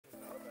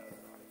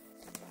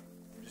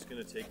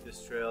gonna take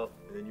this trail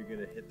and then you're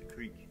gonna hit the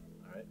creek,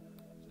 all right?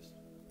 Just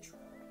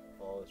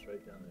follow us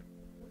right down there.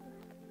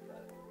 Got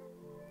it.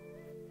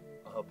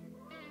 I'll help you.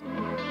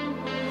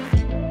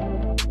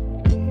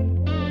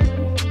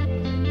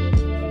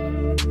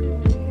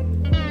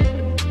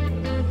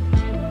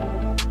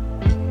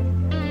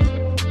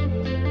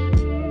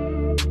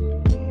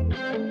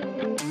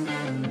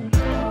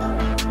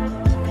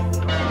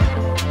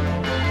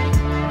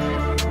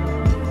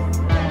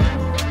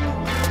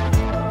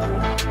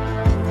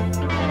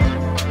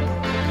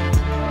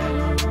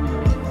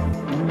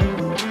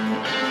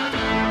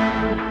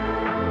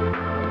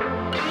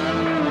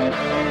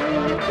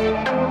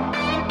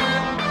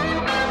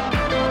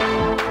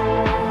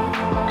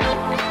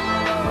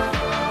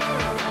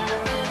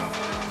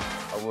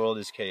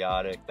 Is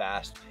chaotic,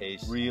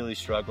 fast-paced, really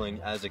struggling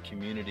as a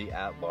community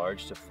at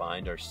large to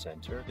find our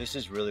center. This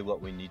is really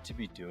what we need to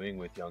be doing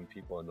with young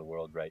people in the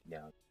world right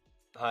now.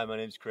 Hi, my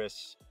name's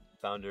Chris,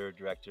 founder,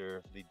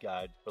 director, lead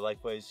guide for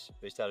LifeWays,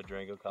 based out of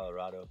Durango,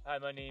 Colorado. Hi,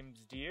 my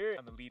name's Deer.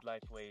 I'm a lead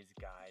LifeWays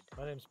guide.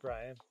 My name's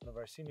Brian, one of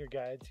our senior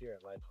guides here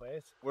at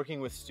LifeWays.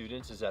 Working with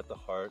students is at the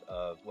heart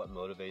of what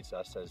motivates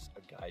us as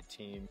a guide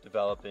team,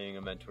 developing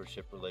a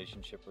mentorship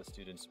relationship with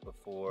students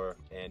before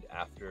and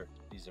after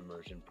these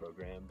immersion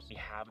programs. We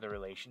have the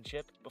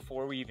relationship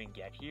before we even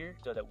get here,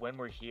 so that when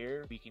we're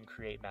here, we can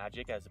create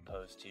magic as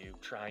opposed to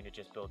trying to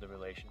just build a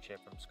relationship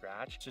from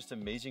scratch. It's just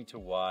amazing to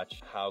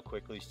watch how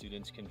quickly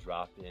students can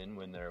drop in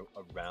when they're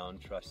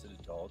around trusted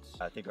adults.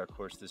 I think our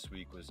course this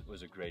week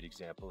was a great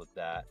example of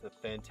that. A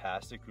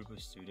fantastic group of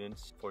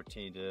students,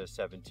 14 to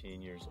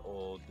 17 years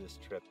old this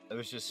trip. It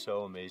was just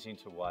so amazing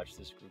to watch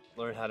this group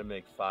learn how to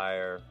make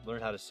fire,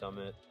 learn how to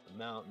summit a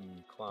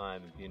mountain,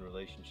 climb, and be in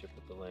relationship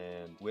with the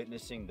land.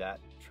 Witnessing that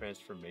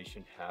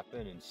transformation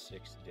happen in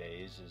 6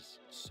 days is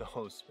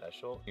so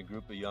special. A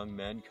group of young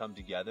men come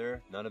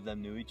together, none of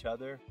them knew each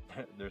other.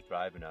 They're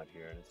thriving out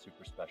here, and it's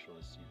super special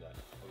to see that.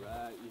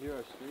 All right, you hear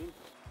our stream?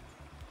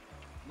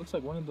 Looks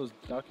like one of those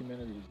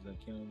documentaries that,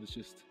 it's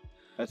just...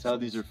 That's how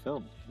these are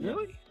filmed.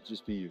 Really? Yeah.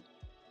 Just be you.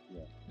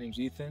 Yeah. Name's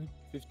Ethan,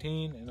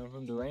 15, and I'm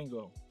from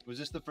Durango. Was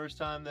this the first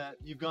time that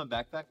you've gone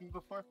backpacking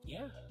before?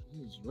 Yeah.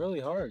 It was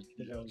really hard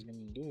that I was going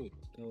to do it.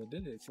 So I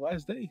did it. It's the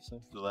last day,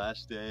 so... The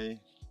last day.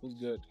 It was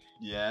good.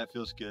 Yeah, it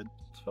feels good.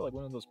 It felt like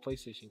one of those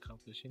PlayStation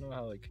competitions. You know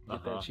how, like, you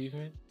get that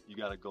achievement? You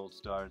got a gold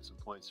star and some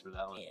points for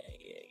that one. Yeah.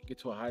 Get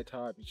to a high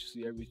top, you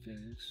see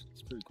everything.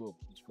 It's pretty cool.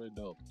 It's pretty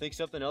dope. I think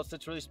something else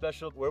that's really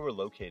special, where we're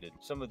located.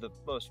 Some of the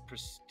most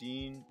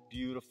pristine,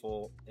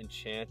 beautiful,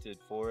 enchanted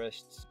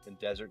forests and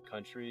desert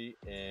country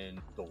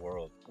in the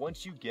world.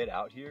 Once you get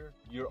out here,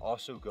 you're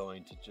also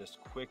going to just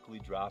quickly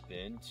drop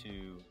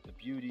into the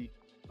beauty,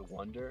 the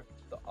wonder,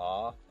 the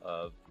awe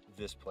of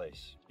this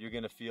place. You're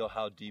going to feel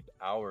how deep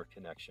our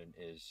connection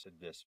is to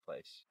this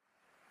place.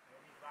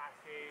 These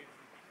last days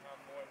have become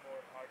more and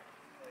more part of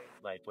this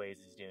place.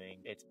 LifeWays is doing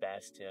its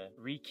best to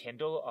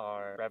rekindle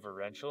our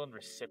reverential and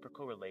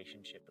reciprocal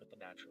relationship with the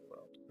natural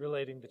world.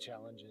 Relating the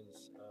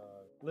challenges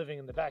of living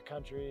in the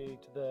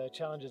backcountry to the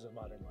challenges of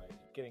modern life.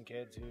 Getting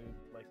kids who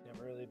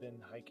never really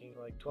been hiking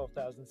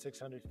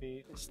 12,600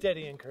 feet.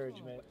 Steady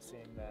encouragement,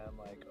 seeing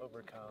them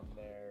overcome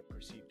their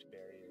perceived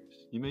barriers.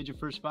 You made your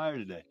first fire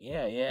today.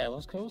 Yeah, it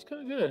was kind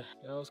of good.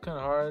 It was kind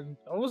of hard.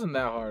 It wasn't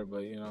that hard,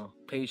 but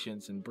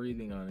patience and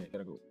breathing on it.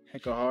 Gotta go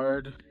hecka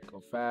hard,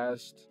 go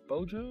fast.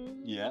 Bow drill?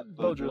 Yeah,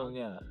 bow drill,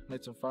 yeah.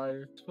 Made some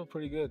fire. It felt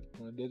pretty good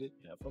when I did it.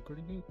 Yeah, it felt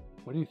pretty good.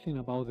 What do you think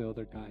about the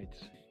other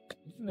guides? I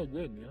think they're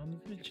good, They're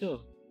pretty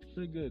chill.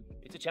 Pretty good.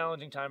 It's a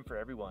challenging time for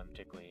everyone,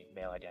 particularly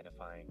male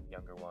identifying,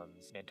 younger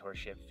ones.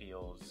 Mentorship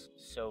feels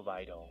so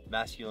vital.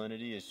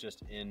 Masculinity is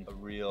just in a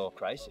real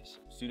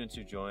crisis. Students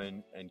who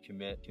join and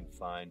commit can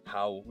find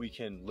how we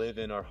can live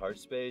in our heart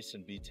space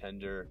and be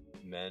tender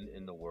men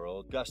in the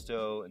world.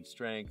 Gusto and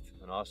strength,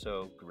 and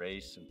also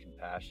grace and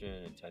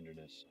compassion and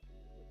tenderness.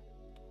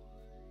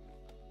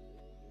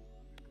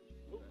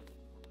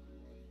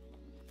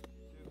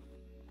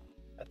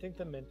 I think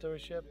the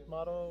mentorship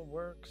model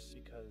works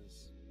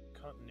because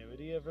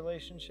continuity of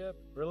relationship,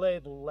 relay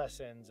the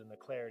lessons and the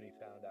clarity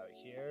found out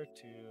here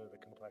to the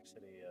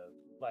complexity of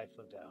life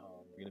lived at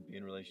home. We're going to be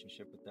in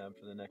relationship with them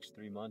for the next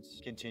 3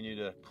 months. Continue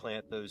to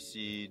plant those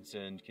seeds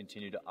and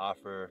continue to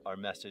offer our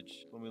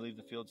message when we leave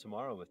the field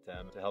tomorrow with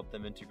them to help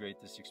them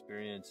integrate this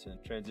experience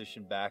and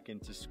transition back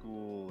into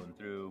school and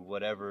through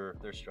whatever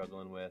they're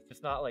struggling with.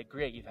 It's not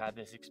great, you've had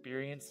this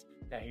experience,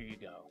 now here you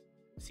go.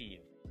 See you.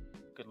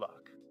 Good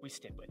luck. We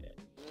stick with it.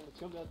 Let's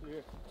come down through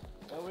here.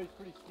 That way's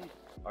pretty steep.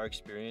 Our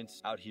experience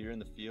out here in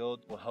the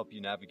field will help you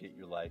navigate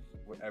your life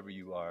wherever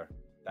you are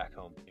back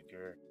home. If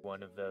you're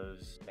one of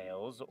those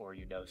males or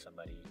you know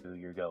somebody who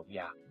you go,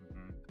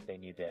 they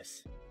need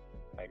this.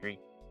 I agree.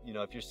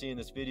 If you're seeing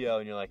this video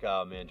and you're like,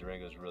 oh man,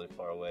 Durango's really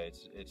far away.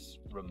 It's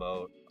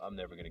remote. I'm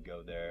never going to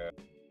go there.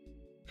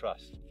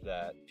 Trust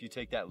that if you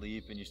take that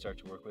leap and you start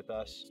to work with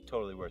us, it's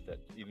totally worth it.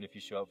 Even if you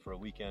show up for a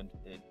weekend,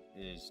 it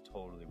is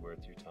totally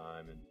worth your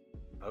time. And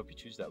I hope you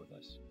choose that with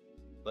us.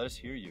 Let us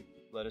hear you.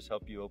 Let us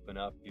help you open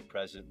up, be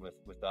present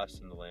with us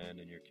and the land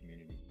and your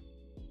community.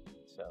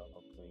 So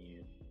hopefully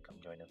you come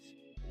and join us.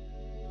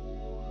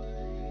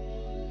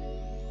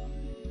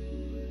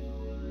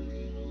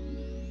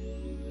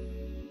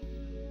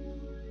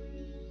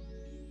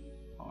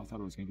 Oh, I thought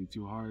it was going to be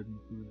too hard.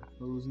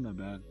 It wasn't that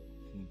bad.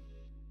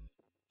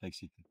 Thanks,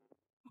 Ethan.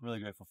 I'm really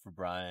grateful for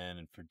Brian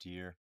and for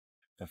Deer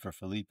and for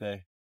Felipe.